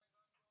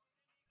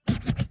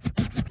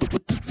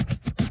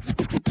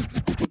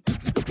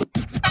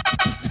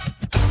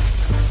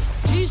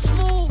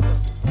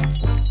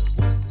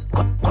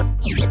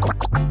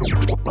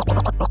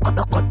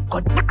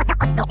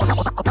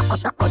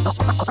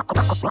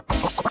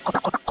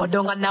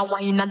down and a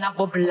wine and a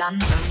bubble and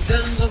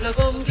Bubble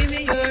bum, give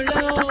me your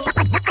love.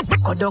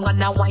 go down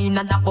and a wine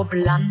and a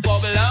bubble and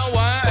Bubble and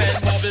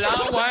wine, bubble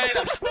and wine.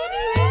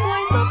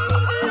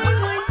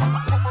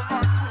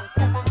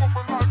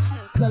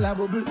 Gala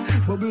bubble,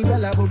 bubble,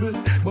 gala bubble,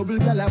 bubble,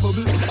 gala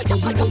bubble,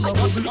 bubble, gala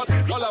bubble.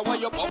 Gala why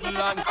you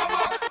bubble and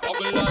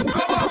bubble and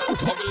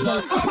bubble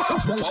and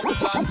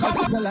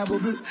Gala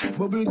bubble,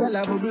 bubble,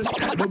 gala bubble,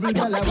 bubble,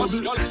 gala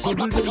bubble,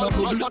 bubble, gala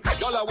bubble.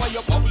 Gala why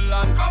you bubble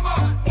and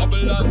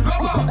bubble and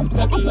bubble and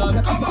bubble and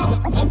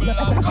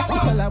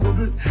Gala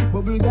bubble,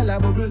 bubble, gala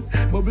bubble,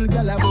 bubble,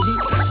 gala bubble,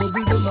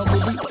 bubble, gala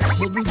bubble,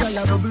 bubble,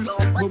 gala bubble,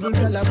 bubble,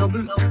 gala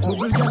bubble,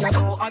 bubble, gala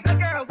bubble. Other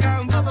girl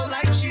can bubble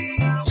like she.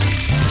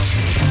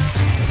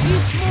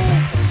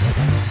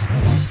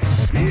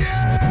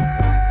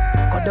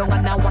 go down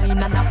and a wine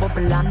and a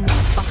bubble and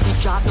back the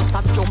jar does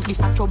a jump this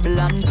a trouble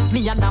and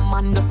me and a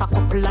man does a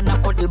couple and a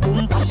cuddle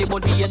boom pan the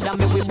body head and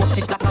me we bust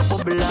it like a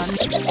bubble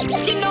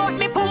and you know what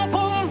me pum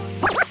pum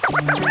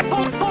pum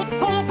pum pum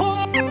pum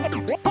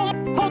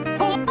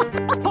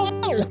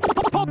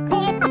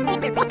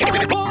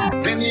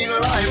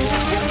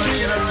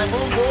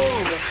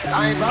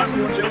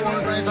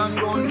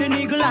The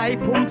niggle eye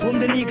pum pum,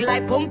 the niggle eye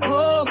pum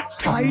pum.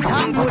 Tight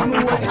and good,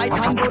 move tight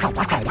and good.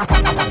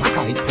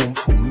 Tight pum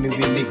pum, me we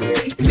niggle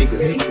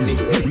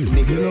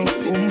love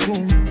pum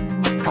pum.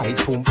 Tight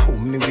pum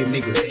pum, me we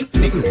niggle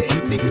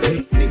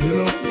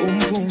love pum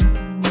pum.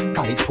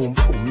 Tight pum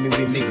pum, me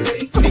we niggle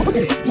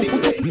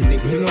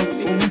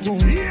love pum pum.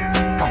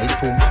 Tight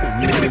pum pum, me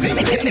we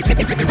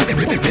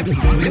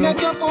niggle. Me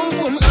make your pum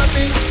pum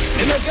happy,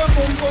 me make your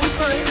pum pum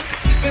smile,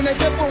 me make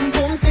your pum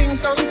pum sing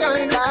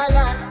sometime. La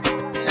la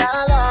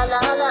la la la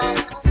la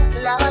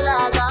la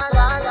la la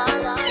la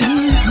la.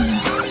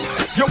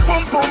 Your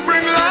pum pum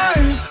bring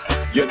life.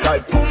 Your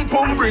tight pum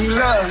pum bring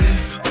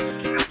life.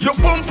 Your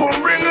pum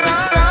pum bring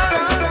life.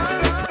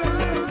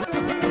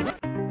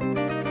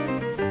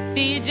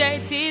 DJ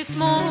T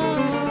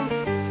Smoove.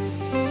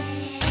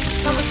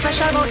 Something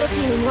special about the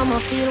feeling one more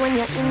feel when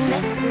you're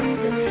indexing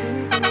to me.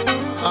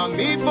 And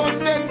me first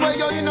date where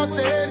you're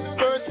innocence,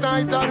 first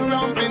night at the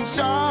ramping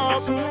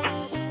shop.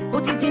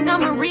 Put it in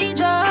my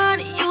region,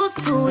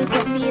 used to it,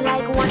 but feel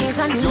like one is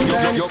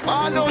uneven. You're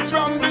ball out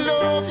from the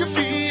love you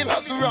feel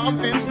as the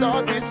ramping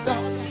started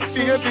stop,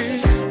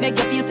 baby. Make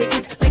you feel fake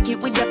it, take it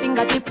with your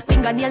fingertip.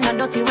 Fingernail not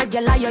dirty,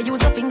 regular, you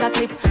use a finger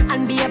clip.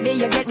 And baby,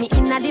 you get me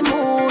in the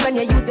mood when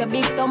you use your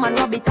big thumb and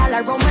rub it all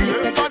around my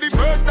lip. For the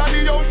first time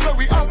the house where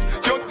we at,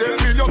 you tell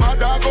me your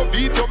mother go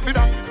beat you for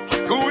that. 2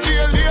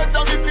 days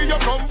later, me see you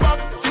come back.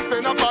 You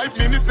spend a 5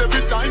 minutes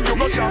every time you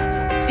go shop.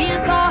 Feel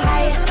so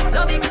high,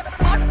 love it,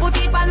 but put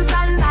it on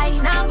standby.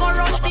 Now go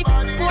rush the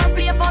four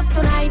play bus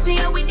tonight.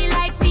 Play with it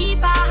like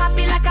FIFA,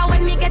 happy like a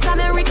when me get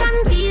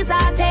American visa.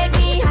 Take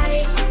me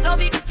high,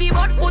 love it,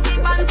 but put it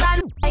on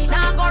standby.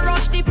 Now go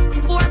rush the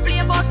four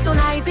play bus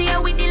tonight. Play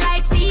with it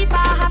like FIFA,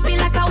 happy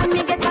like a when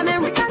me get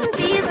American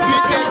visa. Me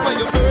take for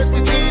your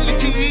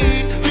versatility,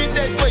 me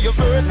take for your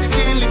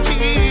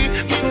versatility,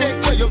 me take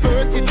for your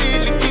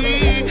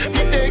versatility,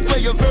 me take for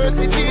your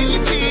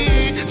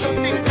versatility. So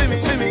sing to me.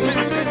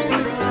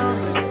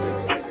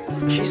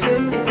 She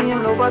said, me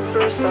no bad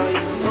first time,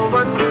 no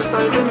bad first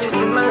time. When she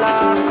see my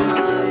last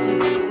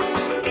night,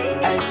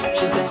 Hey,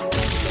 she said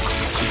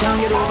she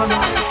can't get over me,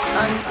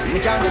 and me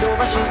can't get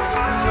over she.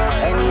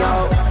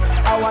 Anyhow,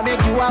 I wanna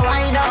make you a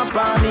wine up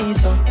on me,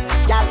 so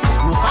yeah,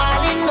 me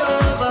fall in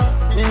love.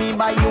 Me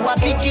buy you a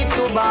ticket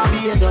to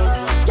Barbados.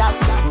 Yeah,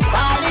 me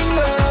fall in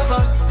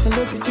love.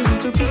 Hello, pretty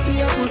little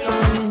pussy, I put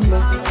on in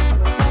back.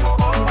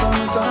 I'm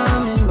coming back.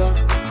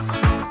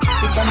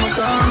 I'm coming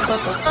back.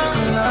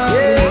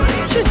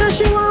 yeah. She said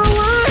she want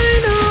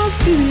wine up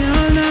for me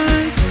all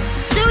night.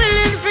 She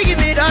willing to give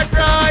me that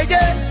ride,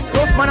 yeah.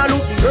 Rough man a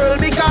look the girl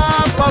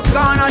because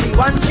popcorn and the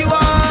one she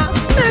want.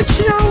 Make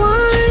she a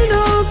wine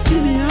up for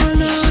me all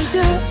night,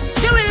 yeah.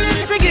 She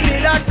willing to give me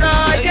that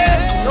ride, yeah.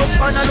 Rough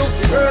man a look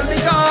the girl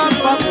because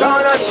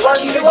popcorn and the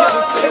one she want.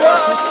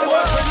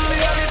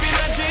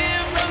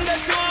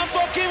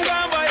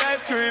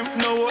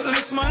 No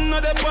this man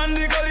not the on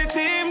the gully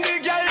team. The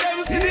girl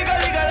them see the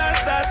gully girl and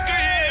start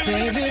scream.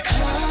 Baby,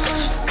 come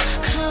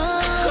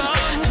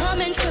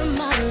into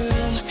my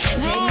room.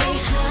 Take me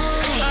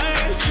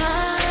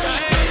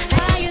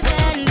higher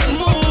than the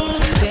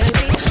moon.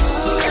 Baby,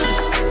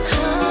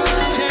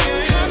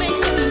 come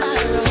into my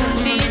room.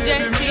 DJ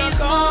T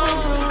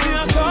Smoove.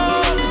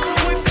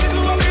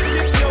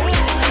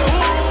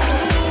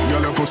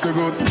 Girl, your pussy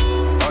good,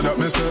 and that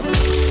me say.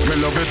 Me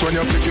love it when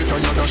you flick it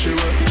and you dash it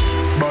away.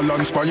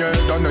 Balance by your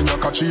head and then you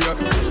catch it.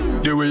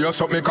 The way you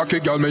suck me cocky,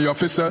 girl, me have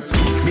to say.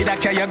 Me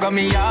that care you got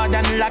me hard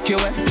and lock you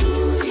away.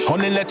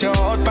 Only let you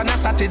out on a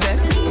Saturday.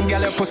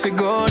 Girl, your pussy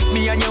good,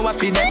 me and you a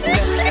feed it.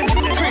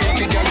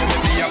 Freaky girl, you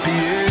make me happy,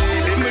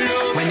 yeah. Me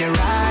love when you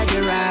ride,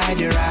 you ride,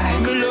 you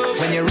ride. Me love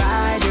when you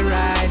ride, you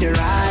ride, you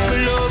ride. Me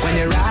love when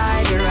you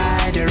ride, you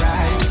ride, you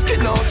ride.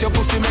 Skin out your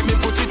pussy, make me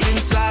put it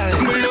inside.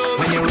 Me love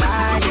when you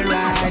ride, you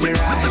ride, you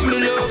ride. Me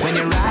love when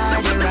you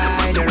ride, you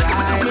ride, you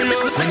ride. Me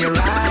love when you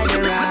ride, you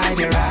ride,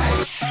 you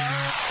ride.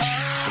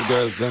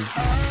 girls them.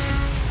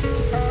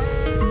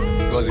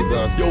 Gully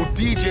girl. Yo,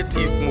 DJ T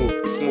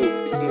Smoove.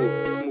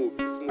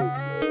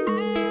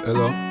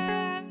 Hello.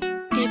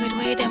 David,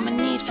 where them I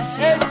need for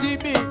sale.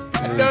 ATB,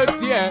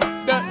 dirty,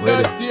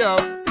 dirty.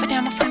 But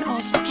I'm a friend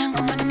house, we can't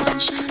come on the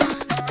mansion.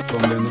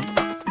 Come then, no?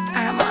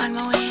 I'm on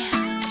my way.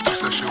 She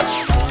said she want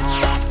more,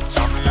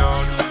 I'm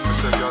yard. I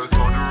said, girl,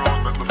 turn around,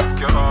 make me fuck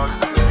your heart.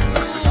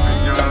 Make me spin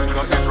you like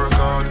a hit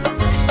record. Make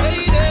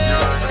me spin you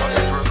like a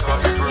hit record.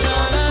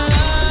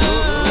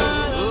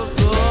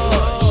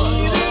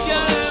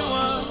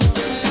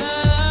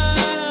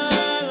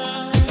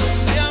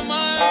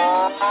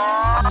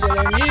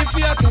 If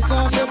you take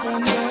off your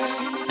pants,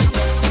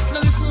 now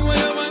listen what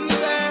your man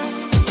say.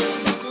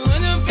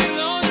 When you feel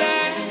lonely,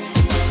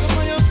 come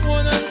on your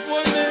phone and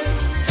phone me.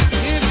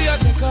 If you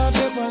take off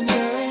your pants,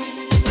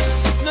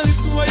 now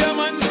listen what your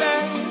man say.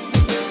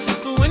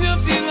 When you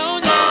feel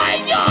lonely,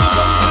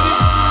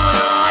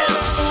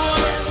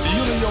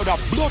 you know you're the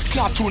blood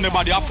clot tune,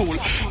 nobody a fool.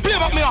 Play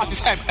back me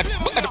artist,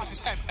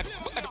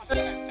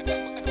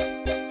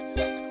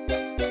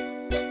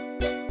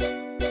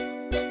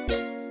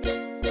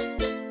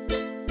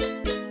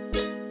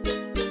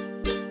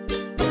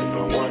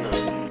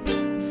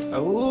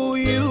 Who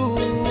you?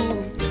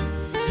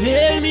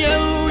 Tell me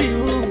who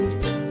you?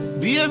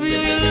 Baby,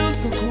 you look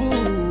so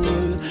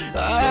cool.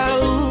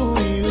 Who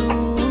you?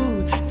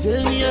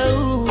 Tell me who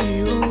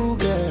you,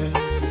 girl.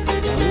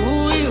 Who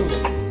you?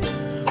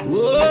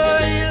 Oh,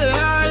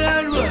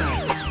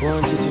 you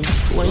want you to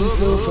wine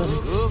slow for me,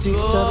 tick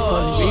tock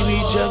for me. Baby,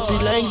 jump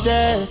it like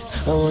that.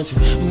 I want to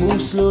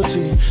move slow to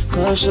me,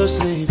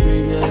 cautiously.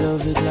 Baby, I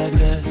love it like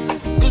that.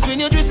 Cause when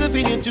you dress up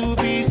in your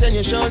two-piece and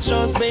your short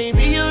shorts,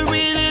 baby, you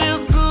really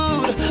look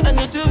good. I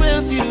got to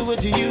ask you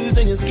what you use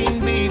on your skin,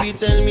 baby.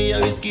 Tell me how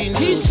your skin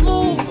Teach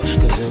Smoove.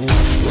 Cause when you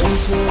went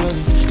slow on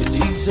me, you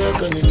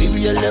tick-tock on me,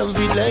 baby, I love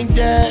it like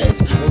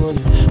that. I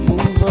wanna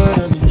move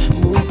on me,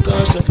 move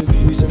cautiously,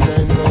 baby,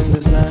 sometimes on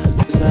the slide.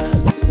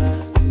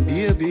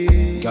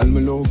 Baby, girl,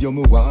 me love you,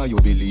 me why you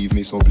believe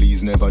me, so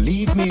please never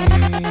leave me.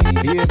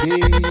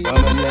 Baby,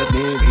 come and let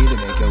me really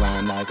make you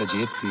wine like a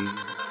gypsy.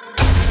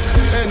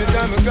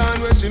 anytime I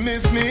gone where she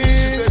miss me,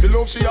 she said the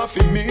love she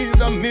offer me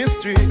is a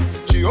mystery.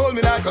 She hold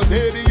me like a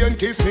baby and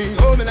kiss me.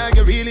 Hold me like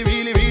you really,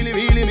 really, really,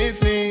 really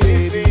miss me,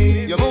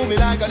 baby. You move me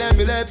like an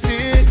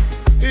epilepsy.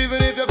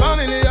 Even if your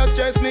family has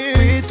stressed me,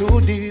 we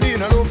too deep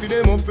in a love for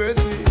them oppress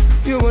me.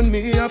 You and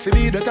me have to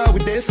be that I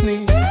with destiny.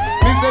 Me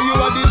say you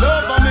are the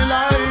love of my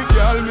life,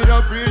 girl. Me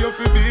a pray you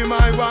fi be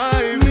my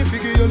wife. Me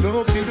figure your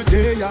love till the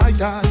day I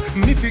die.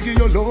 Me figure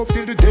your love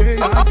till the day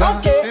I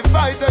die. The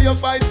fighter you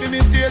fight for me,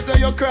 tears so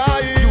you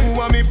cry.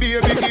 You and me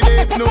baby, it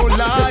ain't no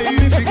lie.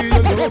 Me figure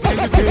your love till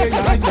the day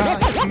I die.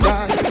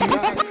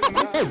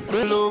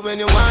 Love when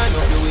you wind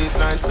up your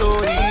waistline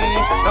slowly.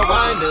 The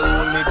wine they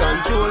hold me,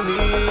 control me.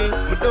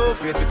 Me don't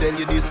afraid to tell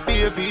you this,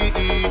 baby.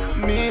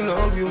 Me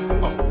love you.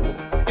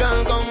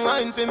 Girl, come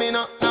wine for me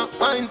now,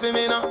 wine for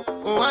me now,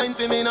 wine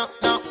for me now,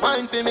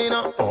 wine for me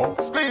now.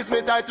 Squeeze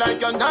me tight like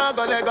you're not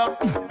gonna let go.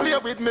 Play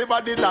with me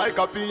body like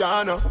a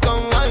piano.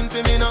 Come wine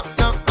for me now,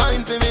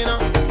 wine for me now,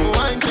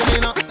 wine for me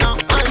now,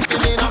 wine for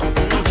me now.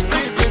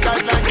 Squeeze me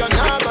tight like you're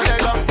not gonna let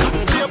go.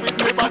 Play with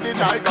me body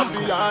like a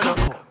piano.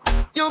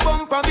 You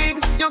bumper big,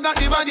 you got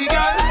the body,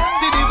 girl.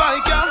 See the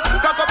bike, girl.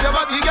 Cock up your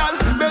body, girl.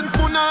 Ben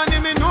spoon on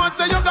him, me know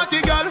say you got the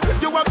girl.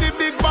 You have the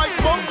big bike,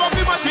 bump up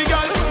the matchy,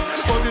 girl.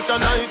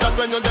 Position like that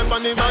when you dip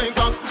on the bike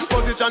back.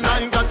 Position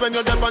like that when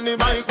you dip on the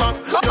bike back.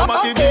 Your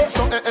body big,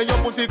 so your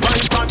pussy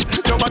quite fat.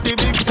 Your body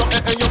big, so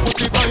your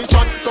pussy quite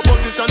fat. So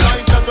position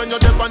like that when you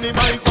dip on the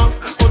bike back.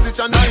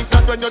 Position like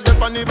that when you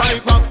dip on the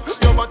bike back.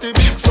 Your body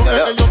big, so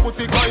your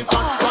pussy quite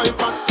fat, quite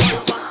fat.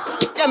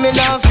 Yeah, me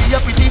love see your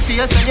pretty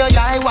face when your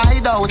eye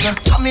wide out.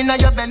 Come in on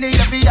your belly,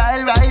 every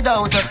eye ride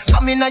out.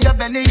 Come in on your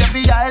belly,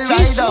 every eye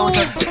ride out.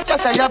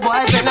 Just say your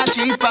boyfriend a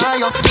cheap by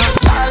you. Just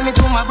call me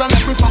to my brother,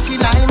 make me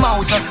fucking eye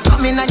mouse.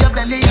 Come in on your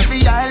belly,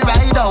 every eye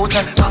ride out.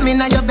 Come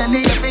in on your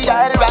belly, every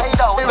eye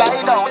ride out,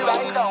 ride out,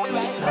 ride out.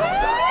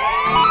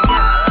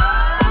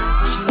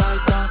 She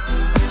like that.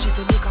 She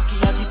say me cocky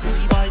at the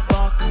pussy bike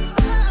back.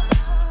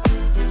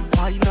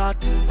 Why not?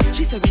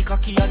 She say me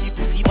cocky at the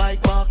pussy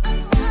bike back.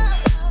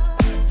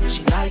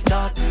 She like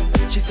that.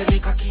 She say me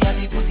cocky at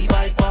the pussy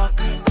bike back.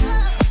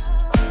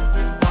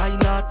 Why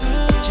not?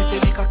 She say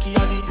me cocky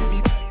at the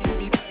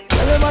big.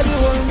 Everybody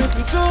hold me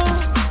for true.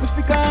 We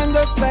stick on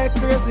just like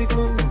crazy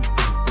glue.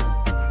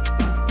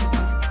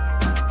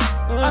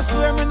 I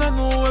swear me no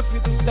know if you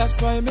do. That's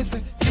why me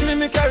say, give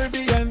me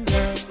Caribbean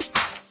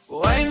girls.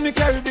 Wine me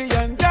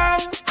Caribbean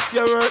girls.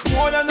 You're worth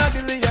more than a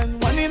billion.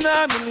 1 in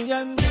a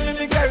million. Give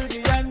me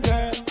Caribbean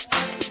girls.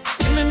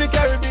 Give me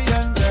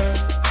Caribbean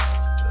girls.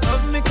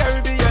 Love me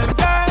Caribbean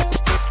girls.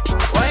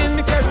 Wine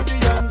me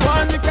Caribbean.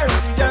 Wine me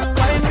Caribbean.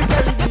 Wine me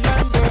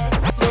Caribbean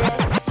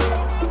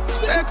girls.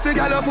 Sexy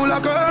girl full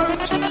of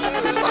curves.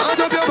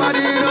 Wind up your body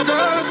in a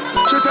girl.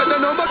 She take the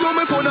number to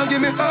me phone and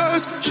give me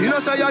hers. She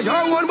don't say you're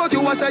your one, but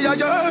you a say you're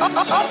yours.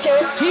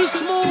 Okay, T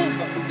Smoove.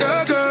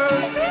 Yeah, girl.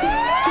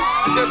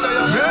 Yes, I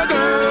am. Yeah,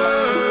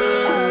 girl.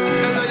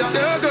 Yes, I am.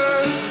 Yeah,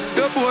 girl.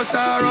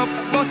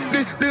 But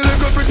the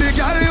little pretty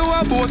girl you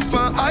a post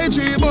for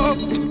IG book.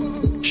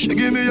 She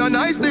give me a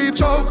nice deep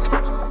choke.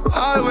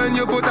 All when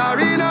you put her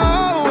in a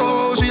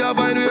oh, she a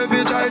find way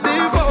fi try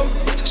to fuck.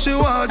 She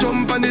want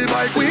jump on the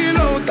bike wheel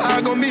out.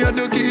 I gon' me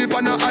to keep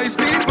on a high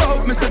speed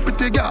boat. Me say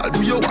pretty girl,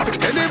 do you have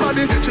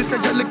anybody? She say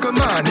you little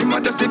man, him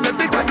a just say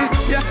baby daddy.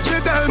 Yeah, she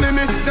tell me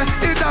say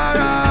it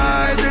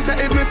alright. She say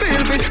if me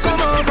feel fit, come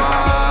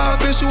over.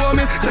 She show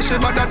me, say she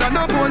better than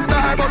a porn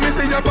star. But me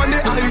say you on the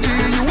IG,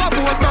 you a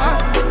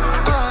poster.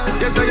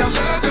 Yes I am.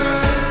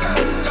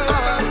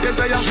 Yes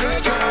I am. Yes I am.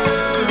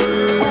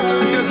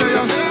 Yes I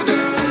am.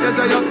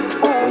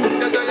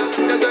 Yes I am.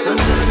 Yes I am.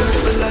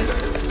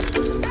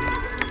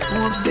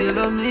 Move say you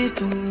love me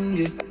too,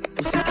 yeah.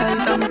 Pussy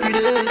tight and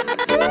pretty.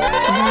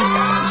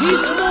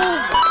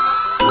 Smoove.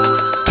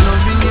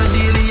 Loving you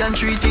daily and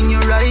treating you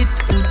right.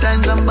 Good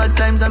times and bad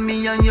times and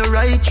me and you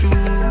right true,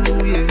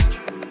 yeah.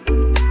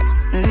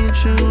 Ain't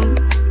true.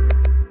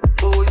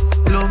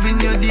 Loving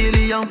you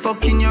daily and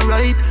fucking you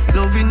right.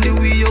 Loving the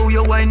way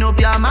you wind up,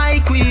 you're my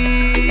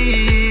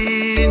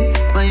queen,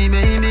 my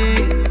baby.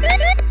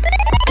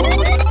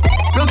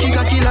 Rocky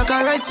cocky like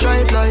a red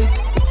stripe light.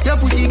 Your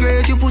pussy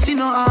great, your pussy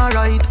not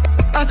alright.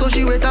 I saw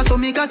she wet, I saw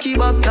me cocky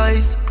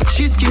baptized.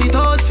 She skin it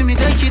out for me,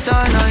 take it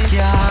all night.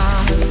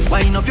 Yeah,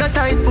 wind up your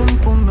tight pum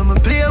pum, I'ma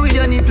play with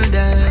your nipple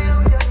there.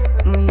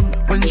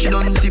 When she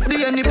done zip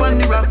the end on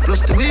the rock,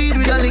 plus the weed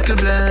with a little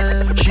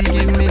blend. She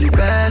give me the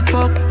best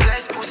fuck,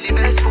 best pussy,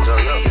 best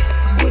pussy.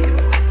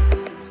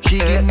 She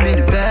give me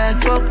the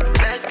best fuck,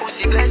 best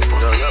pussy, best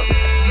pussy.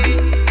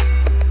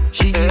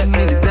 She give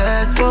me the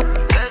best fuck,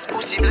 best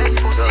pussy, best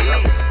pussy.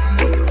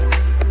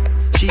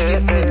 She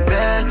give me the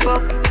best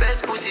fuck,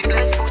 best pussy,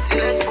 best pussy,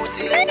 best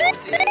pussy.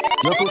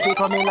 Your pussy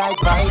coming like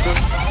Bible.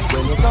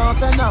 When you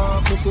open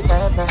up, you see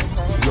heaven.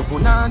 Your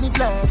punani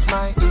bless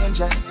my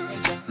angel.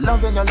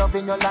 Loving you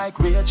like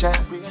Rachel.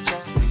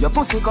 Your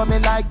pussy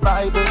coming like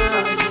Bible.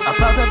 A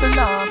parable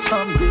of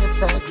some great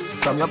sex.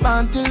 From your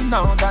band till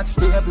now, that's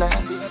stay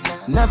blessed.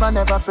 Never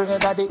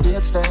afraid of the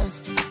 8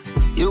 stairs.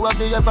 You have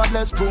the ever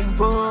blessed boom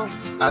boom.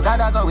 I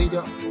gotta go with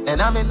you,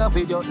 and I'm in love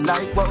with you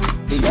like wow.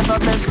 The ever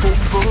blessed boom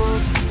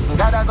boom.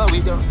 Gotta go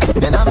with you,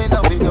 and I'm in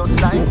love with you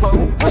like wow.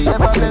 The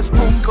ever blessed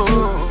boom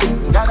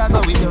boom. Gotta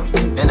go with you,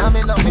 and I'm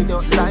in love with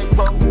you like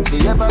wow.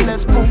 The ever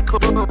blessed boom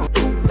boom.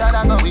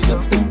 Gotta go with you,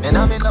 and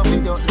I'm in love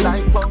with you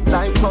like wow,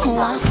 like wow.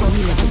 Want come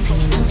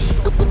everything in me.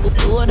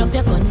 Load up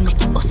your gun,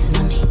 make it bust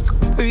in me.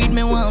 Breed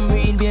me one,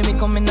 breed baby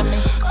come in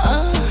me.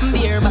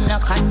 Beer but no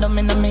condom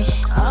in me.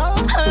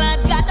 Lord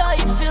God, oh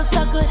it feels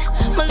so good.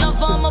 My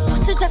love on my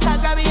pussy just a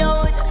grab you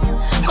out.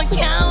 I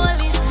can't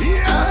hold it,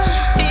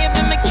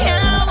 baby, me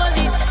can't hold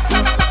it.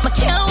 I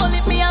can't hold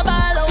it, me a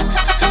ball out.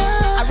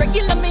 I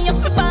regular me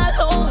up a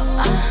ball out.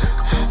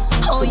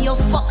 Oh you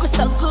fuck me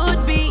so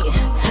good, B.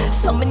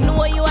 So me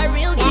know you a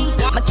real G.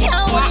 I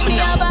can't hold me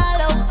a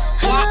ball out.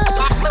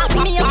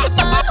 Me up a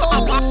ball out.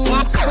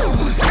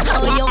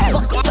 Oh you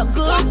fuck me so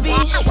good, B.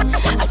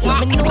 I said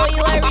me know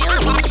you a real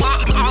G.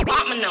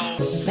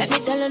 Let me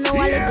tell you now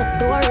a little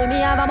story. Me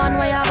have a man,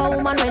 why have a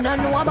woman when don't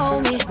know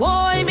about me.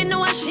 Boy, me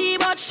know a she,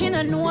 but she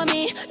don't know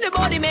me. The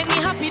body make me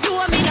happy, do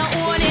me not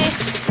own it.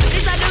 This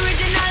is the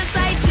original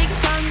side chick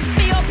song.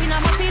 Me open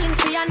up my feelings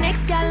for your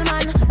next girl,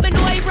 man. Me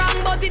know I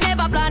wrong, but it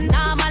never plan.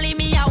 Normally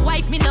me a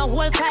wife, me no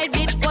whole side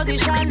bitch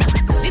position.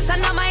 This is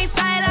not my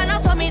style, and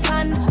not so me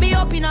tan. Me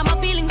open up my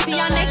feelings for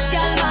your next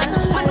girl, man.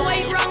 I know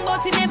I wrong,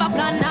 but it never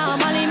plan.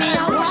 Normally me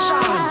a wife.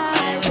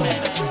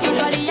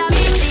 Usually I'm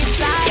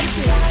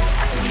indecisive,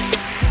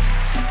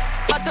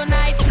 but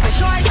tonight it's a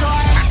short.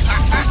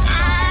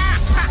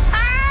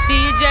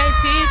 DJ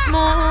T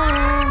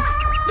Smoove.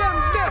 Them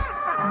deaf.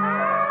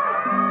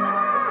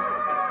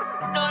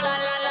 No la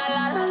la la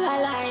la la la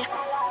la.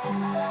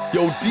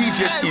 Yo, DJ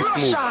T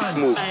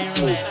Smoove.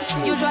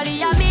 Usually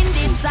I'm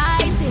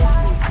indecisive,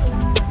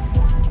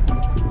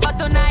 but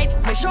tonight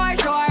me sure.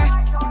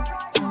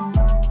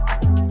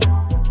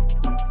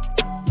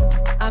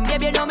 And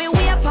baby, you know me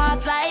way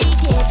past like it.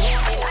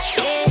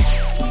 Yeah.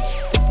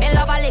 Me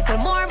love a little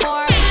more.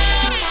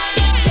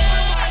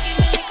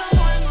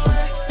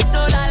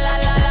 No la la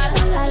la la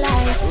la la.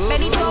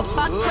 Bend it up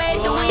back way,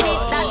 doing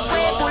it that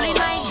way. Pulling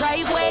my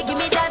driveway, give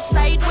me that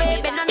side way.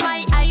 Bend on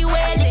my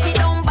highway, lick it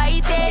don't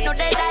bite it. No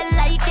that I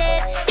like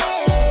it.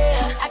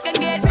 Yeah. I can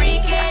get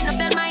freaky, no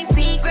tell my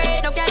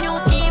secret. No can you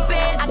keep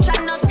it?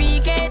 Action not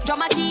speak it.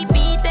 Drama keep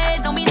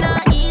beating. No me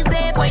not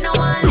easy, boy no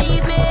one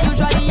leave me.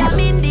 Usually I'm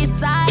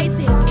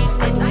indecisive,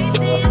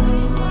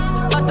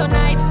 but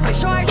tonight me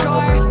sure.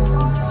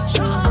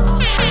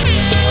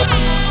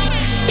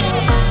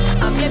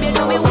 And baby, you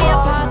know me way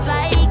past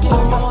like it.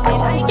 Oh, me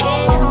like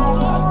it.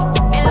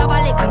 Me love a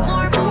little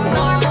more.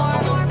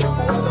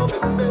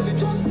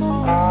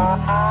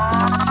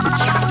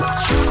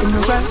 In the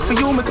right for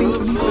you, my think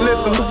we need to live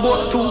from the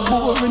boat too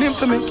boring. Him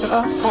to make you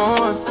have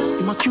fun.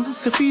 In my cute,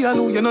 say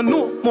feel you know no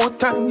more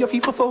time. You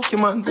feel for fuck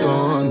your man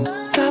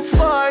done. Stop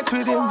fight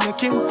with him, make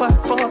him fight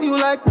for you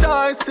like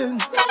Tyson.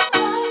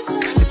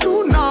 You're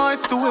too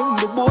nice to him,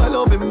 the boy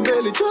love him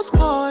barely, just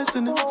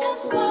poison him.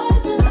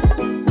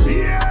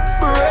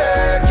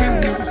 Break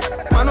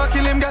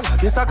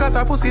kiss her cause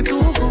her pussy too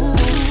good.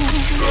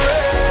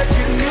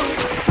 Breaking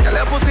news, girl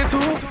your pussy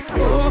too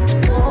good.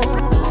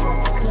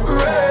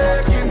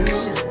 Breaking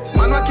news,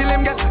 man wa kill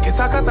him, girl kiss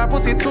her cause her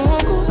pussy too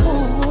good.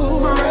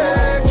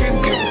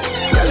 Breaking news,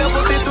 girl your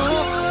pussy too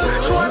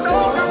good. She want to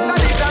walk up the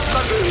big long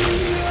body.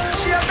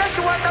 She said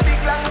she want a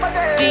big long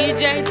body.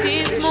 DJ T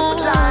Smoove.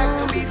 She would like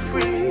to be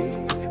free.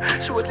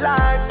 She would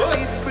like to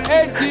be free.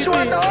 Hey, she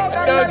want to walk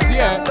up the big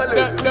long body.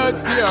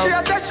 She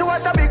said she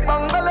want a big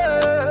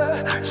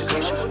bungalow. She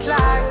said she would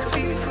like to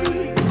be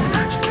free.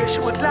 She said she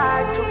would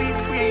like to be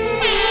free.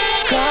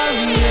 Call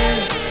me, yeah.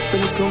 The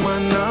little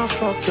man now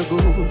fuck you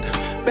good.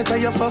 Better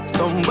you fuck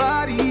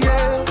somebody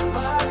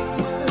else.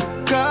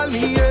 Call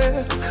me,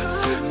 yeah.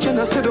 Can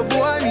I say the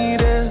boy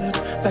need it?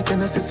 Like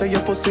can I say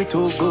your pussy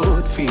too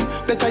good feel?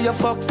 Better you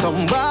fuck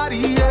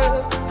somebody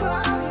else.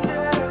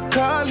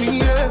 Call me,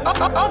 yeah.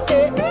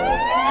 Okay.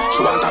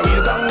 She want a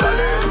real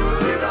gangbale.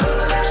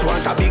 She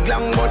want a big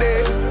long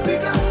body.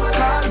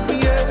 Call me,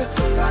 yeah.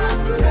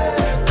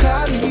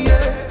 Call me,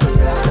 yeah.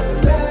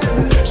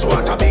 She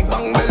want a big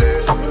bang belly.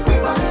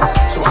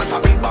 She want a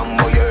big bang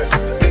boy.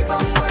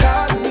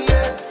 Call me,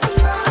 yeah.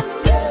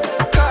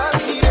 Call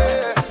me,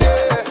 yeah.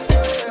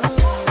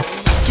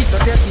 Kiss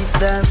up your teeth,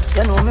 them.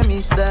 You know me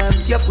miss them.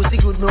 Your pussy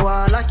good, me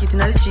want like it in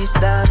the cheese,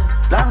 them.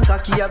 Long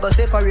cocky, I go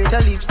separate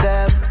your lips,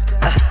 them.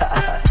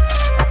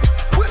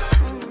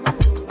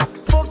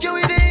 Fuck you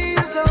with the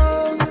ease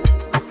on.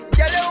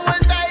 Girl, you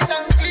want tight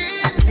and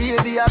clean.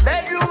 Baby, a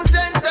bedroom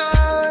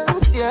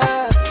sentence,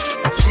 yeah.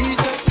 She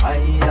said, aye.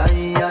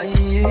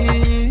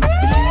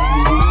 Believe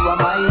me, you are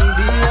my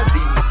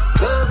baby.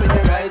 Loving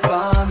you right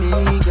for me,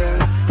 girl.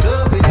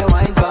 Loving you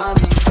wine for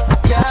me,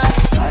 yeah.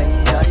 Aye.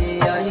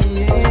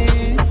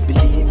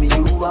 Believe me,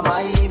 you are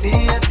my baby.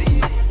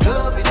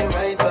 Loving you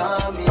right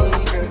for me,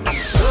 girl.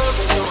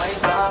 Loving you wine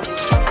for me,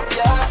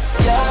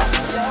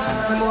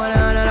 yeah. Some boy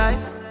on a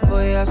life.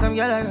 Boy, have some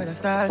girl I rather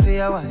style for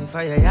your wife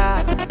or your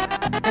yard.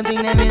 Them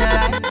think them in a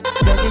life.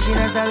 Lucky she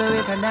not stab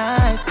with a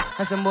knife.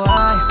 And some boy,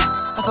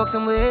 I fuck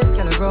some ways,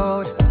 girl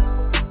road.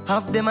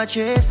 Half them a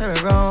chase her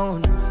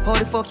around. How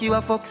the fuck you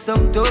a fuck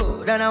some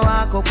dude? And I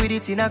walk up with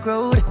it in a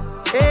crowd.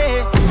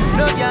 Hey,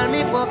 no girl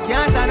me fuck,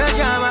 can't stand no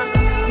drama.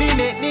 Me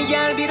make me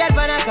girl be that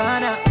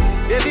banana.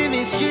 Baby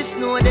miss, she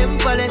know them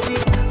policy.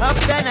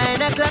 After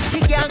 9 o'clock she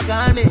can't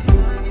call me.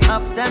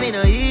 After me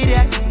no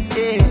idiot,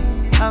 yeah.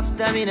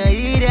 After me no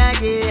idiot,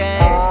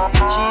 yeah.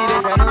 She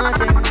better know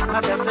say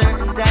after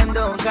certain time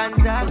don't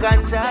contact.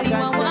 Girl, you a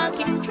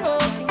walking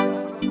trophy.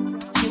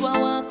 You a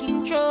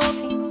walking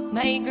trophy.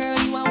 My girl,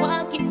 you a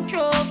walking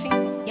trophy.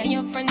 Yeah,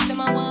 your friends them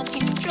a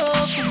walking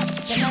trophy.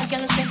 Then a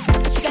girl say,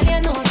 girl you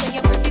know say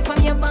you're pretty from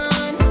your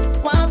band.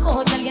 Walk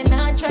out, girl you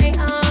not try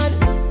hard.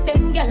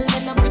 Them girl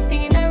they not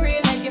pretty in a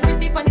real life. You're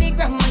pretty on the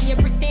gram and you're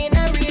pretty in a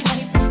real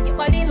life. Your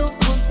body look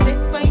good, set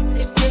right,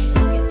 set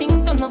right. You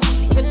think don't know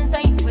pussy well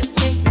tight, well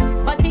tight.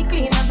 Body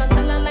clean and no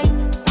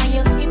cellulite. And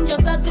your skin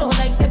just a glow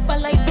like pepper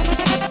light.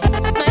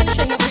 Smile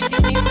show you pretty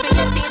thing for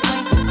your teeth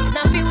white.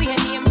 Now feel we your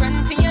name brand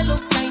for your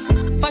look right.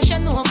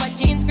 Fashion over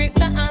jeans grip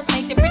the ass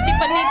like the pretty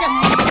bunny gram.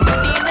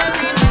 Pretty in a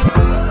real life.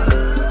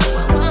 You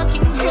a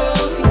walking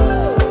trophy.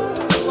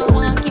 You a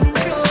walking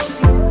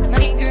trophy.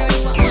 My girl,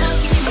 you a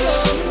walking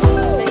trophy.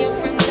 Tell your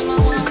friends them a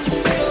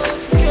walking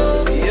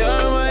trophy.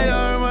 You're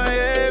my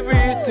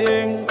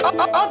everything.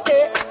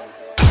 Okay.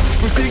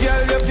 Pretty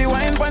girl, you fi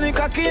wine pon the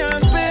cocky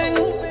and sing.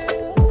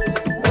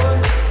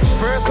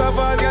 First of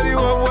all, girl, you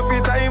have what the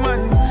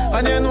diamond,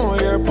 and you know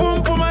you're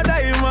pump for my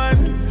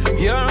diamond.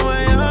 You're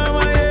my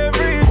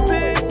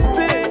everything.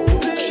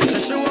 She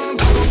said she want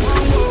to go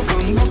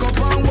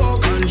and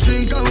walk and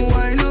drink and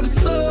wine up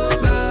so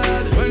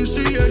bad. When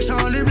she hear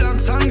Charlie Black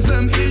songs,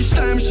 them each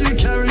time she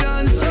carry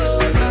on so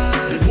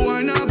bad. The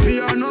boy not pay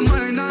her no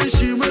mind and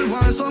she will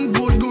want some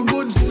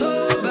good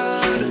so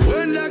bad.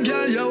 When that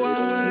girl you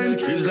wine,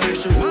 it's like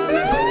she want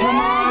make up my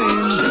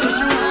mind. She said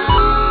she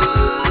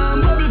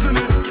want bubble for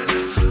me.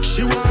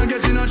 She want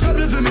get in a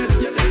trouble for me.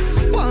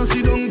 Want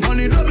sit down pon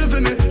the double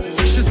for me.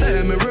 She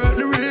say me work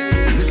the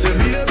race. Me say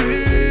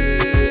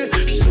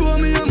baby, show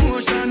me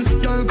emotion.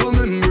 Girl come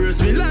embrace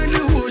me like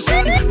the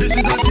ocean. This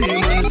is a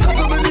team and stop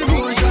up with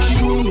devotion.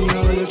 Show me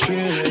how you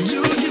train.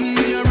 You give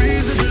me a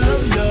reason to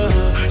love ya.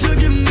 You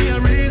give me a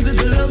reason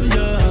to love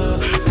ya.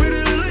 Pretty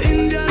little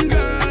Indian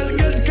girl,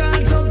 get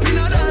caught up in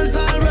a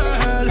dancehall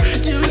world.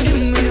 You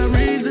give me a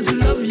reason to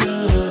love ya.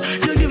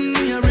 You give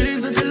me a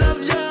reason to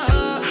love ya.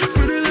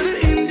 Pretty little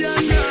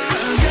Indian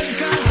girl, get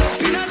caught up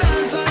in a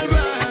dancehall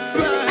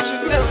world. She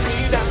tell me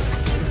that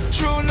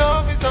true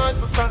love is hard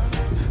to find.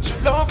 She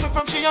loved me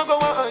from she young go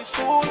to high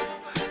school.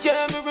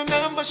 Yeah, me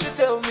remember she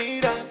tell me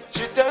that.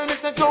 She tell me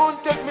say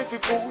don't take me for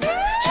fool.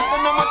 She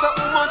said no matter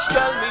how much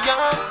girl me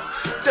have,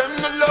 them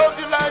no love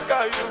you like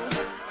I do.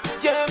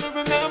 Yeah, me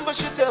remember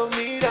she tell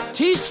me that.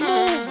 Teach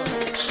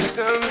Smoove. She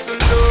tell me to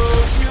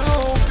love you,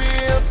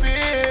 baby.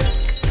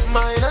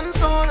 Mind and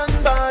soul and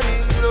body,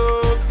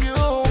 love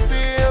you,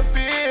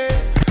 baby.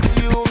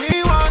 You me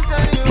want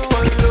and you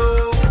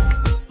alone.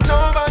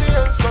 Nobody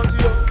else but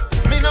you.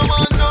 Me no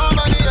want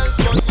nobody else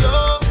but you.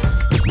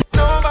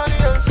 Nobody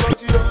else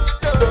but you.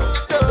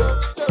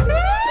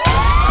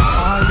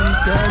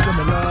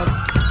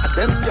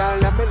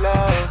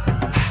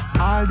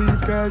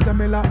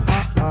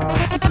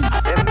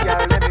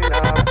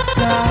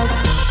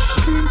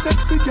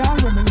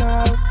 when me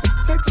love,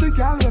 sexy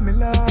gal when me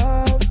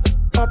love.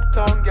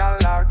 Uptown gal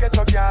or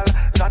ghetto gal,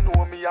 ya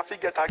know me I fi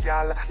get a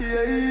gal.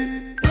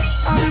 Yeah,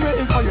 I've been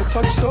waiting for your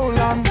touch so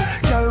long.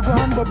 Gal go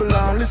and bubble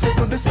on, listen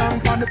to the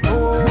song on the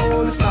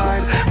pole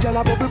side. Gal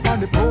a bubble on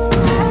the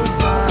pole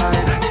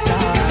side.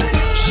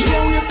 She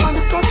a wait on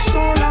the touch so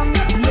long.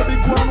 Baby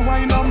go and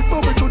wine and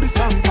bubble to the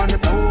song on the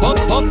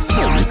pole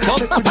side.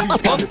 Make we do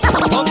it on the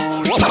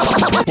pole side.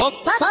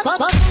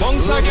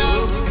 Bounce gal, bounce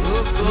gal.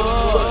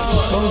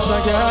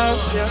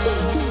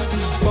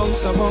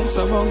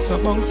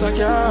 Bounce a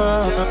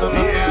girl.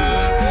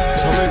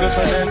 So me go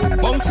say them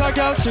bounce a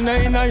girl, she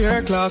not in a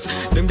your class.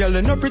 Them girl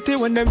they no pretty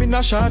when them in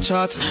a short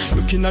shots.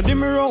 Looking at the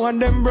mirror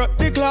and them broke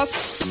the glass.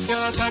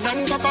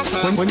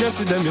 When you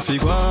see them you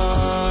feel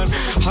one.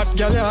 Hot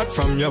girl you hot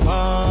from your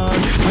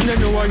band. And you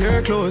know what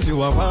your clothes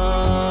you are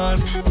one.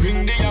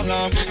 Ring the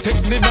alarm,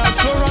 take the dance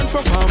floor and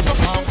perform.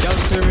 Girl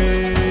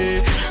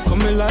Siri,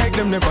 coming like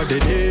them never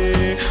did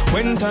it.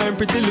 When time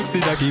pretty looks the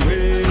doggy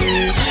way.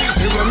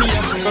 Come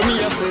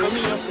here, say.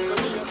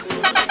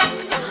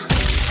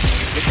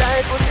 You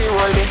tight pussy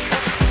hold me.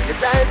 You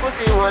tight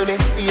pussy hold me.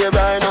 You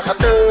burn up a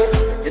play.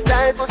 You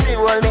tight pussy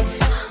hold me.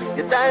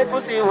 You tight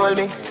pussy hold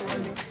me.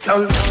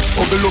 Girl,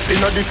 bubble up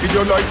inna the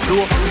video like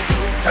flow.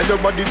 Tell your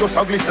body just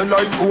a glisten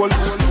like gold.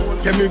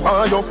 Get me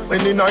wind up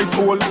when the night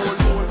cold.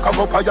 Cock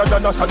up higher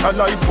than a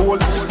satellite pole.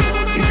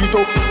 Keep it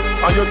up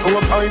on your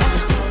toe time.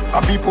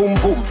 Happy boom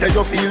boom, yeah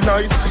you feel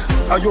nice.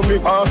 And you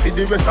make me for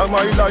the rest of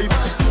my life.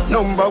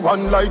 Number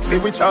one like say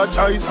which our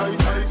choice.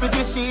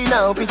 Pretty she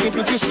now, pretty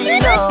she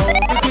now.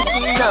 Pretty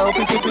she now,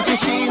 pretty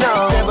she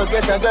now. Never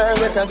get a girl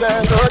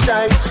so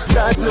tight.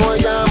 God know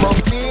you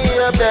must be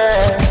a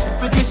best.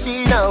 Pretty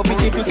she now,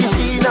 pretty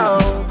she now.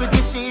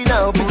 Pretty she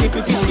now,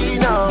 pretty she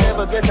now.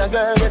 Never get a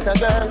girl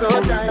so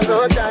tight.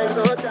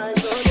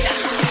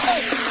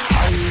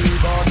 I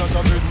born as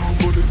a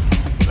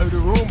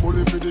bedroom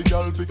bully for the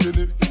girl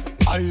bikini.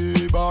 I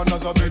born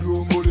as a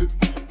bedroom bully.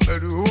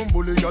 Bedroom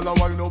bully, girl a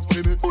wine up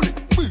to me. Bully,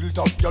 built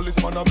up, girl is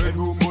man a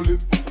bedroom bully.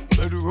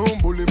 Bedroom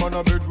bully, man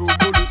a bedroom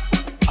bully.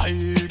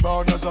 I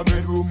born as a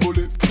bedroom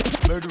bully.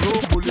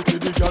 Bedroom bully for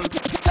the girl.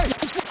 Hey,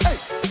 hey,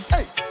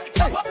 hey,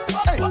 hey,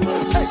 hey,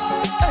 hey,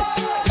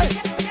 hey,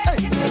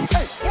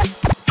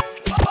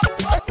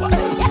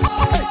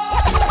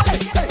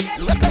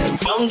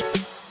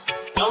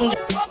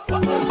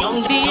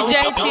 DJ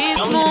T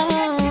Smoove.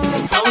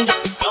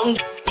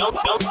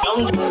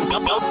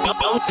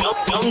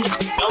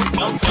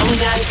 Don't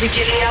dance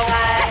bikini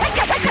Hawaii.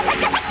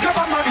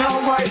 Come on,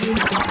 Hawaii.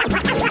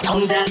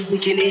 Don't dance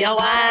bikini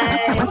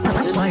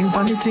Hawaii. Wine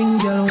pon the ting,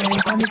 girl,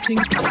 wine pon the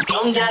ting.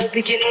 Don't dance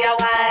bikini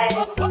Hawaii.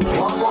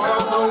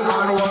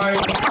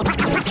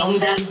 Don't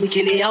dance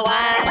bikini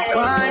Hawaii.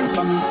 Wine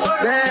for me,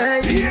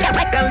 baby.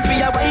 Girl, for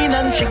your wine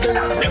and jiggle.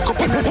 Look up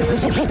in the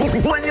face.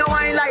 When you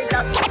wine like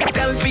that.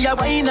 Girl, for your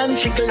wine and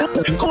jiggle.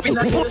 Look up in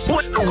the face.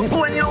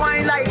 When you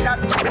wine like that.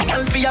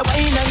 Girl, for your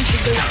wine and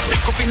jiggle.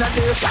 Look up in the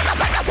face.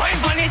 Wine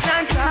on it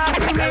and clap.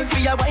 Girl, for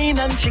your wine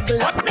and jiggle.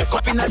 Look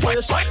up in the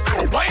face.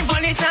 Wine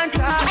on it and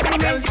clap.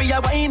 Girl, for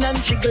your wine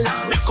and jiggle.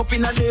 Look up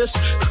in the face.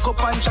 Cock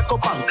up and jack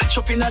up and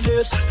chop in the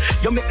face.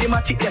 You make them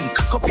a tick them.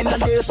 Cock up in the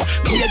face.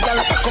 Me a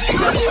girl cock up in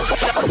the face.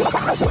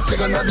 What you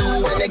gonna do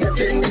when you get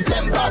in the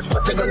temper?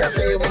 What you gonna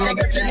say when you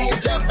get in the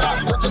temper?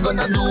 What you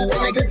gonna do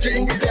when you get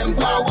in the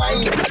temper?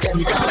 Wine.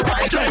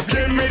 Just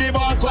give me the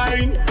boss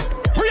wine.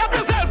 Free up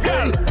yourself,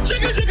 girl.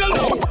 Jiggle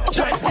low.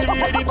 Just give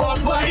me the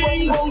boss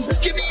wine.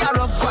 Give me a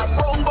rough one.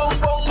 Boom, boom,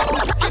 boom, boom.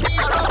 Give me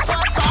a rough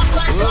one.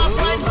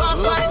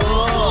 Fast wine.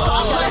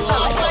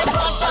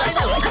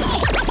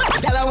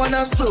 Girl, I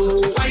wanna slow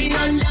wine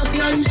and left.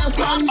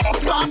 Fast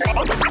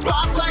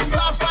wine.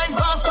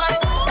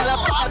 Girl, I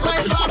fast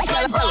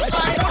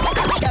wine.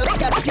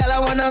 Girl, I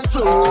wanna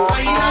slow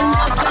wine and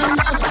left.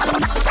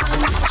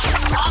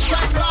 Fast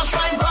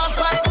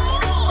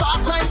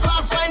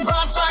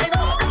wine.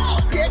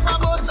 Take my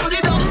boat to the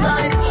dump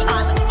side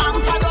and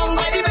anchor down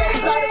by the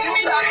bayside. Give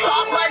me that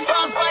fast wine.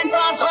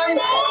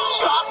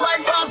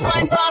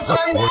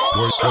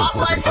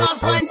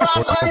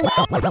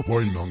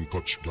 Wine and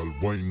touch, girl,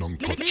 wine and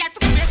touch.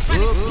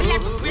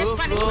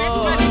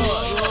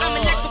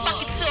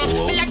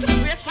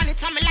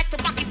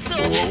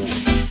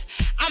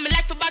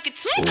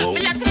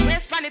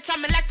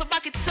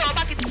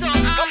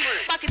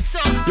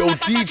 Yo,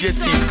 DJ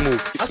T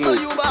Smoove.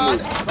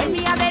 When me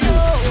a bend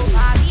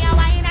over, me a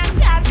wine and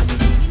cut.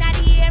 Inna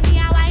the air, me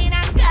a wine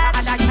and cut.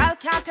 And that girl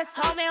can't test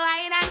how me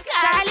wine and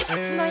cut. Charlie,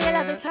 you know you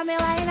love it, how me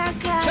wine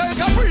and cut. Shake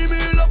a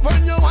premium love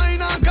when you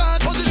wine and cut.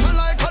 Position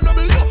like a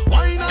W,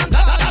 wine and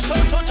cut. That's how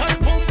to type,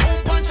 pump,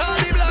 and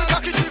Charlie Black.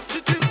 Cocky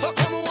tip, so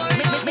come wine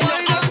and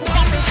cut.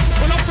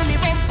 Pull up to me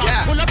bumper.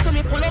 Yeah. Pull up to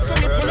me bumper.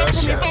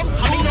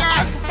 I mean no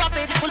out for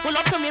profit. Pull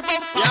up to me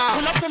bumper. Yeah.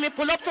 Pull up to me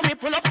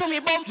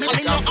bumper. I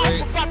mean no out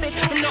for profit.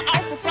 I mean no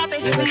out for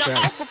profit. I mean no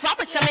out for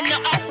profit. I mean no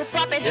out for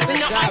profit. I mean no out for profit. I mean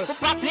no out for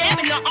profit. I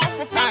mean no out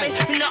for profit.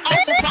 I mean no out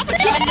for profit.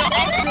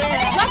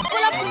 Just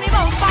pull up to me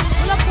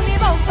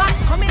bumper.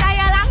 Come in a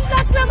your long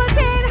black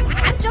limousine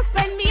and just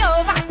bend me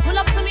over. Pull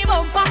up to me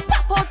bumper.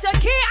 Pop out your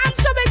key and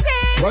shove it in.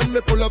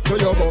 me pull up to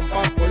your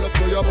bumper, pull up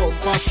to your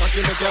bumper.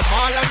 Cocky make you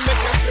fall and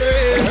make you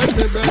scream. Let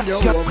me bend you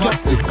over,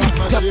 big fat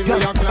machine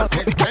with your clock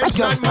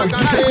extension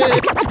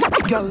magazine.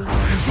 Girl,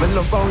 me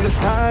love how you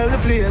style the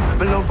place.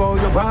 Me love how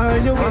you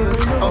wind your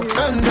waist up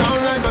and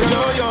down like a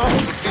yo-yo.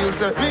 Feel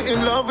set me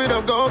in love with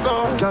a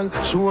go-go. Girl,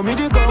 show me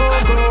the go-go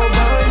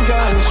wine,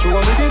 girl. Show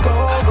me the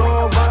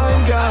go-go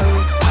wine, girl.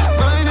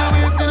 Mind your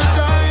waist in the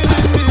time,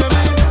 baby.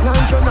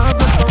 Like you're not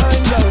the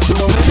spine, girl.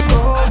 Show me the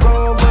go-go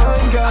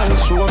wine, girl.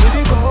 Show me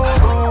the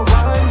go-go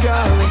wine,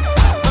 girl.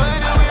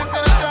 Mind your waist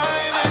in the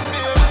time,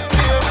 baby.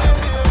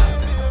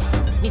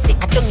 Me say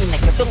I don't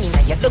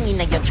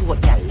inna your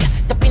throat, girl.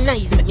 Tapping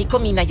eyes make me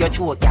come inna your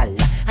throat, girl.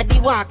 I di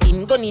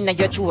walking, gun inna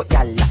your throat,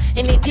 girl.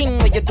 Anything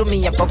where you do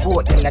me up a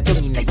vote, girl. I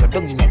don't inna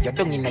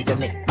your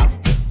neck.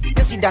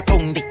 You see that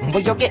tongue dick, where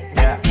you get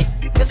that?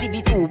 You see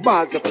the two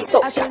balls of it,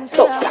 so. Me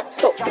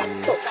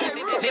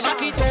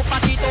back it up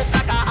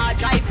like a hard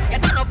drive. You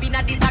turn up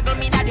inna the saddle,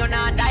 me that you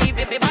not dive.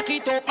 Me back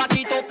it up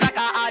like a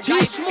hard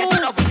drive. You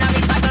turn up inna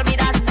the saddle, me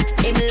that.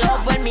 Him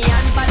love when me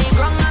hand for the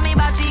ground and me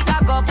body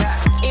cock up.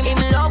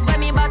 Him love when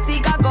me body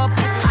cock up.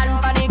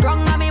 Hand for the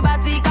ground and me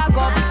body cock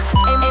up.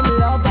 Him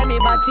love when me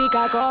body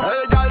cock up.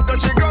 Hey, girl,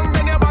 touch the ground,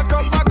 then you back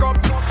up.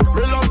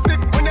 Me love sick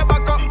when you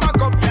back up.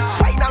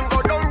 Fine and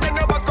go down, then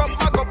you back up.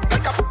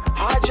 Like a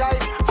hard drive,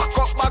 back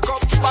up.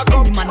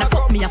 Any man a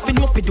fuck me, I fin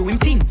know fi do him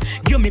thing.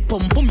 Give me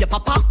pum pum, you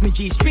pop off me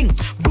G-string.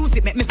 Bruise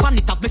it, make me fan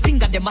it off me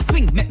finger, them a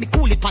swing. Make me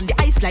cool it on the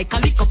ice like a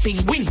lick up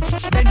in wing.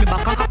 Then me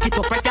back and cock it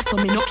up right there so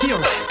me no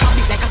care. Stab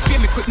it like a spear,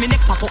 me quick me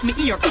neck pop up me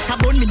ear. It a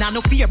bone me nah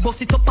no fear,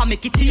 bust it up and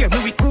make it tear.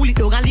 Me we cool it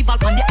down and leave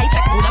all on the ice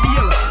like polar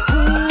beer.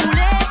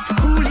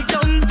 Cool it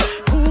down.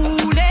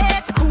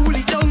 Cool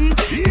it down.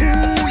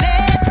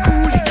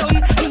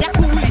 Me a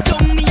cool it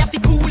down, me have to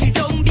cool it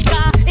down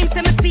because him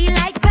say me feel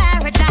like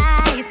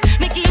paradise.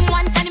 Make him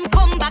once and him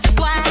come back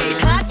twice.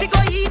 Hard to go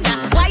in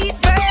that white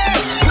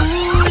bird.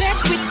 Cool it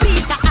with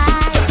Peter I.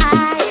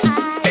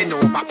 Bend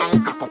over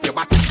and cock up your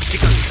body.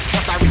 Chicken,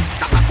 what's a ring?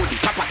 That a goodie,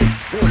 property.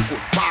 Whole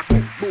good, bark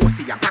out,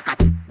 bossy and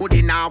cockatty. Good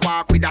in a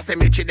walk with a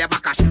cemetery, the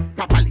backash.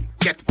 Properly,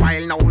 get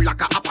wild now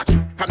like a apache.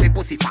 From the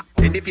pussy fat,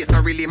 then the face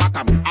don't really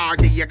matter me.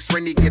 RDX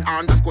renegade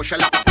underscore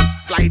shalapas.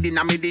 Slide in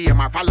a medium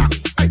or follow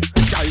me. Hey,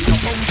 girl, your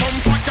pum pum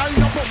fat, girl,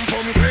 your pum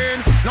pum clean.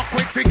 Not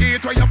quick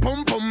forget where your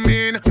pum pum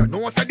mean. You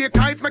know say the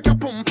tights make your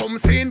pum pum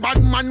seen.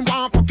 Bad man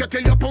want fuck you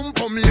till your pum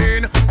pum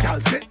lean. Girl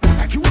sit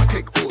like you a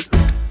take hold.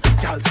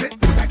 Girl sit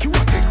like you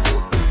a take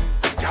hold.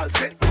 Girl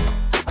sit.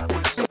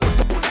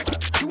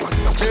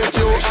 If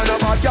you and a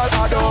bad girl,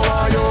 I don't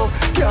want you.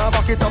 Can't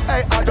back it up,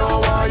 hey, I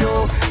don't want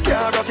you.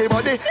 Can't rock your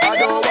body, I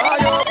don't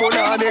want you. Pull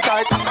on the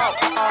kite,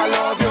 I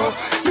love you.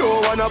 You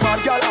want a bad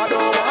girl, I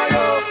don't want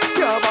you.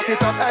 Can't back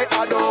it up, hey,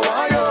 I don't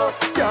want you.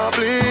 Can't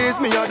please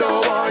me, I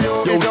don't want you.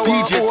 Yo, if you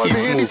DJ want T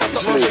me, this is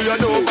something Smoove. you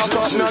don't back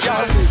up, no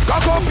girl.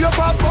 Cock up your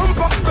fat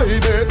bumper,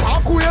 baby.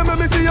 Back way,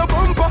 me see your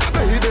bumper,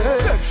 baby.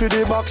 Set for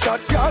the back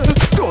shot, girl.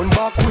 Turn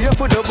back way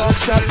for the back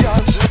shot,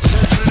 girl.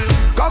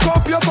 Cock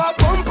up your fat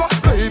bumper,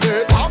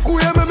 baby. Back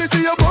way, me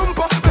see your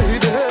bumper,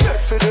 baby. Set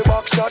for the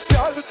back shot,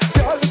 girl.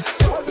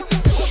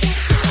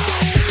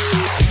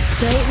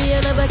 Take me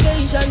on a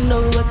vacation,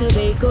 nowhere to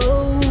they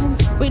go.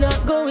 We're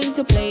not going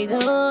to play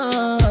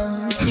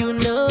them, you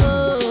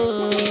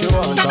know. She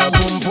want a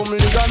boom boom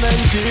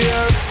ligament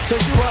here. Say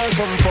she want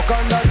some fuck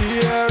under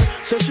the air.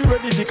 Say she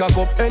ready to cock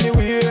up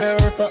anywhere.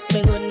 Fuck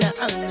me good, not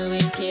angry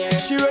with care.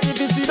 She ready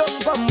to sit down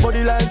from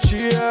body like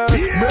cheer.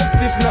 Breast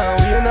stiff now,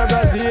 we in a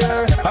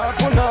gazier. Her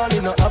put on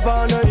in a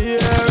Havana here.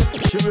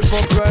 She will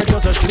fuck right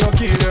just so she no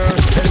care.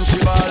 Then she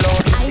ball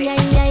out.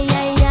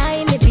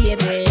 Ay, me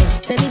baby.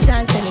 Send it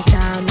time,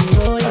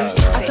 roll it.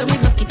 I saw me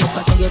back it up, I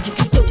saw you juke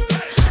it up.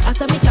 I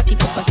saw me cock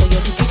it up, I saw you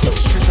juke it up.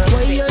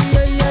 Boy, yo,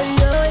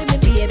 me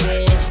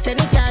baby. Send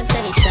it time,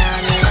 right.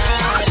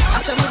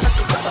 I saw me back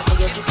it up, I saw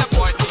you juke it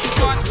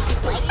up.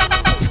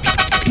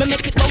 Me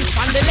make it bounce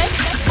on the left,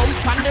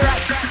 bounce on the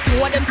right. Two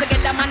of them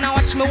together, man, I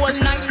watch me all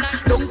night.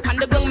 Dunk on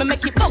the ground, me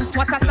make it bounce,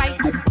 what a sight.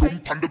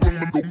 Dunk on the ground,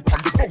 me dunk on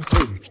the ground.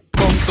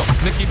 Bounce up,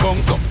 make it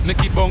bounce up,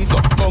 make it bounce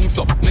up, bounce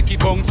up, make it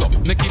bounce up,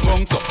 make it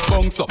bounce up,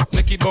 bounce up,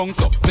 make it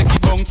bounce up, make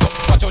it bounce up.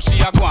 Watch how she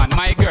a go on,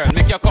 my girl,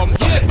 make your come up,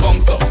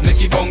 bounce up,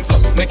 make it bounce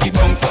up, make it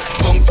bounce up,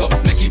 bounce up,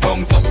 make it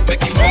bounce up,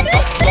 make it bounce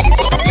up, bounce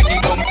up, make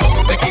it bounce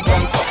up, make it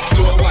bounce up.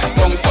 Slow wine,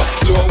 bounce up,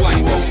 slow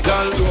wine.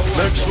 Girl,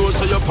 make sure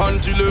so you're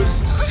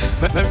pantyless.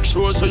 Make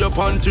sure so you're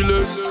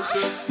pantyless.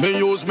 Me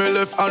use me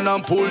left hand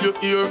and pull your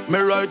ear. Me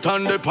right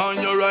hand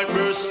upon your right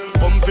breast.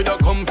 Come for the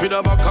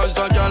back as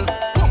a girl.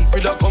 Come for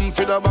the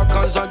back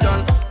as a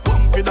girl.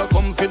 Come for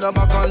the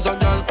back as a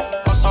girl.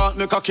 Assault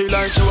me cocky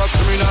like you a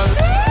criminal.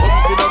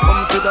 Come for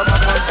the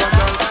back as a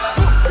girl.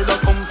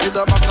 Come for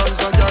the back as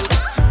a girl.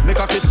 Me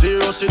cocky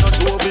serious in a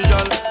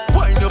jovial.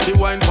 Wine up the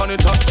wine pon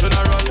it up,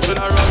 general.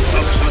 Back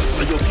shot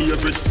to your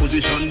favorite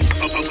position.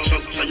 Back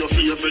shot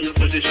to your favorite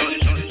position.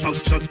 Back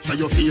shot to a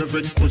your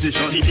favorite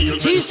position.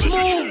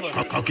 Smoove.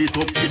 Cock it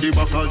up to the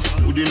backers.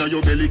 Put in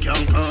your belly,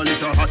 can't call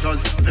it a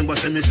hatters. Remember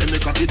say me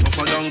cock it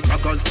tougher than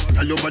crackers.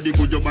 Tell your body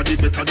good, your body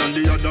better than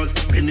the others.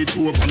 Penny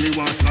two over me,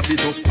 want slap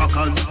it up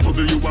packers.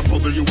 Bubble you a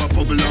bubble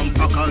and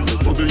packers.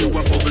 Bubble you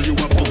a bubble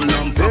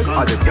and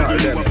packers.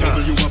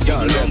 Bubble you a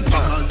bubble and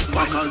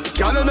packers.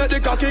 Girl, make the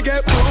cocky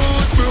get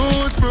bruised.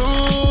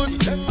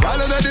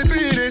 Girl, make the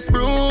penis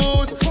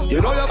bruise.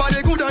 You know your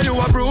body good and you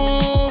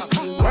approve.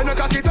 When you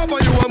cock it up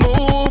and you a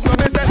move, now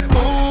me say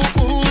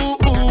ooh,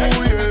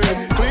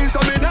 yeah. Clean so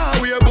me now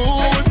we a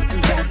boost.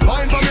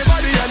 Wine for me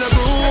body and a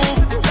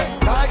groove.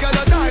 Tiger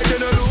the tight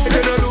in a loop.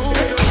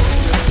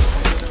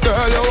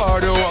 Girl, you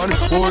are the one.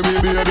 Oh me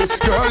baby,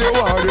 girl you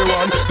are the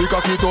one. The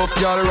cocky tough,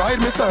 girl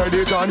ride me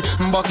sturdy John.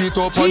 Back it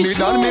up on me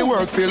down, me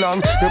work for long.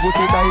 The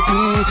pussy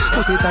tighty.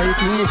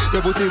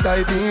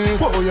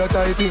 Oh you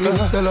tighty.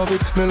 You love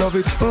it, me love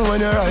it. When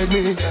you ride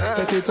me,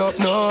 set it up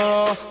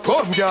now.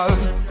 Come girl.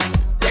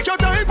 Take your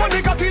time on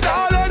the cocky,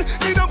 darling.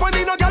 Sit down on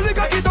the no girl, the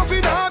cocky tough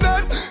in her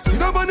bed. Sit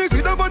down on the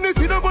cocky.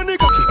 Sit down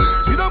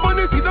on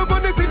the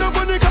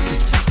cocky.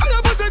 I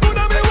your pussy good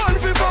and me want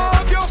fi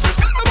fuck you.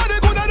 Your body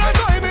good and that's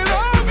why me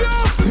love you.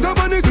 Sit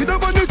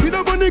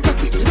down on the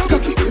cocky. Put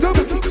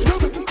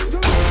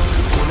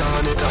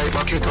on it, I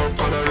back it up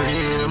on a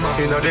real man.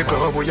 Inna the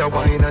club we a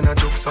wine and a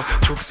juksa.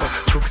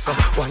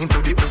 Wine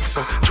to the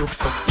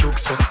juksa.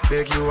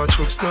 Beg you a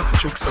juksa.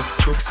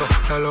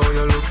 Hello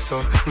you look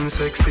so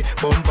sexy.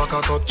 Bumper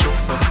cock up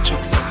juksa.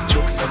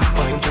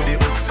 Wine to the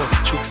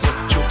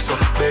juksa.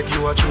 Beg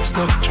you a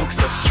juksa.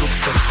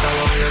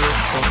 Hello you look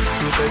so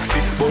sexy.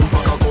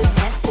 Bumper cock up.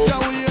 Yeah,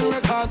 we hear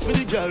records for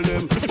the girl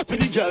them.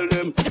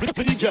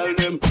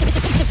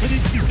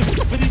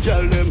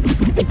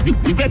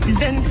 We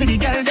represent for the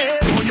girl them.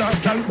 Oh, your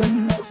girl them.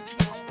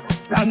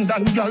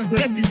 London girl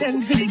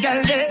represent for the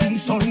girl them.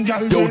 Sun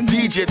girl them. Yo,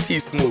 DJ T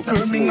Smoove.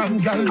 Birmingham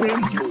girl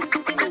them.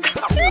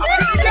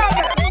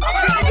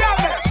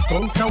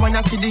 Bounce a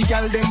wanna feed the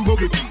girl them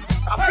bubble.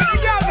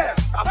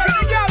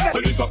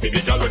 Police up in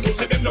the girl when you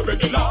say them no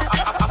regular.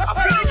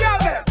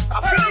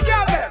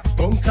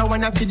 Bounce a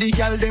wanna feed the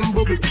girl them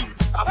bubble.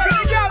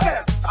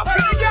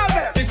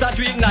 It's a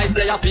tweet nice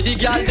day up in the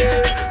girl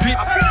there.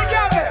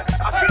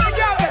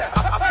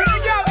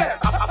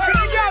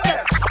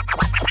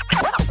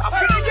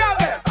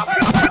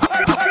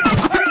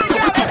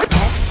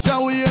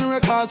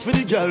 For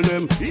the girl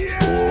them.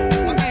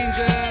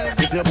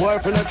 If your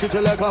boyfriend a treat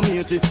you like a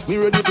matey, me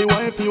ready to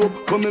wife you.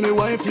 Come me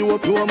wife you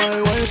up. You are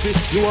my wifey.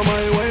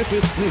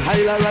 Me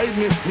highla ride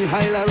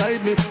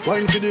me.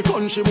 Wine for the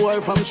country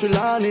boy from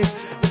Chilani.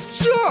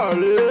 It's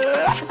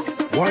Charlie.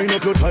 Wine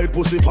up your tight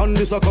pussy pan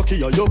this a cocky.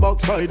 Your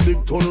backside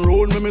big turn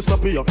round me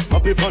stop here.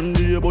 Happy fan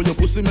day but your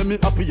pussy make me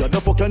happier.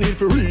 The fuck I need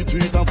for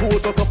retweet and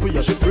photocopy.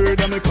 She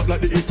afraid I make up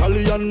like the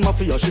Italian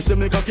mafia. She say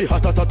me cocky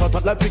hot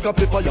like pick up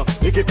the fire.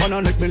 Make it pan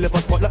and neck me left a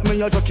spot like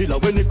me a Jackilla.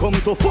 When it come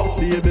to fuck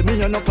baby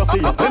me a no coffee.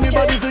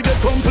 Anybody fi get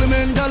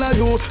compliment gal a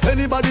you.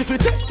 Anybody fi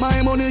take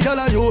my money gal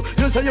a you.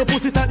 You say your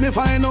pussy tight me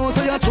fine now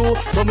say you true.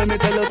 So me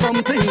tell you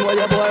something why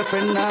your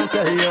boyfriend not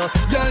tell you.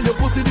 Girl your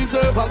pussy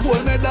deserve a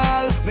gold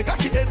medal. Me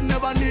cocky head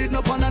never need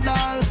no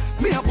Panadol.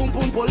 Me a pum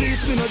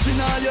police, me no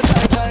chinal. You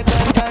tight.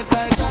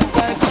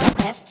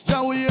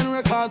 Jah we in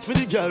records for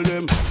the girl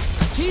them.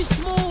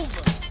 Smoove.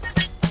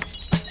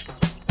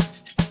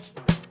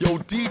 Yo,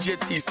 DJ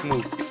T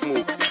Smoove.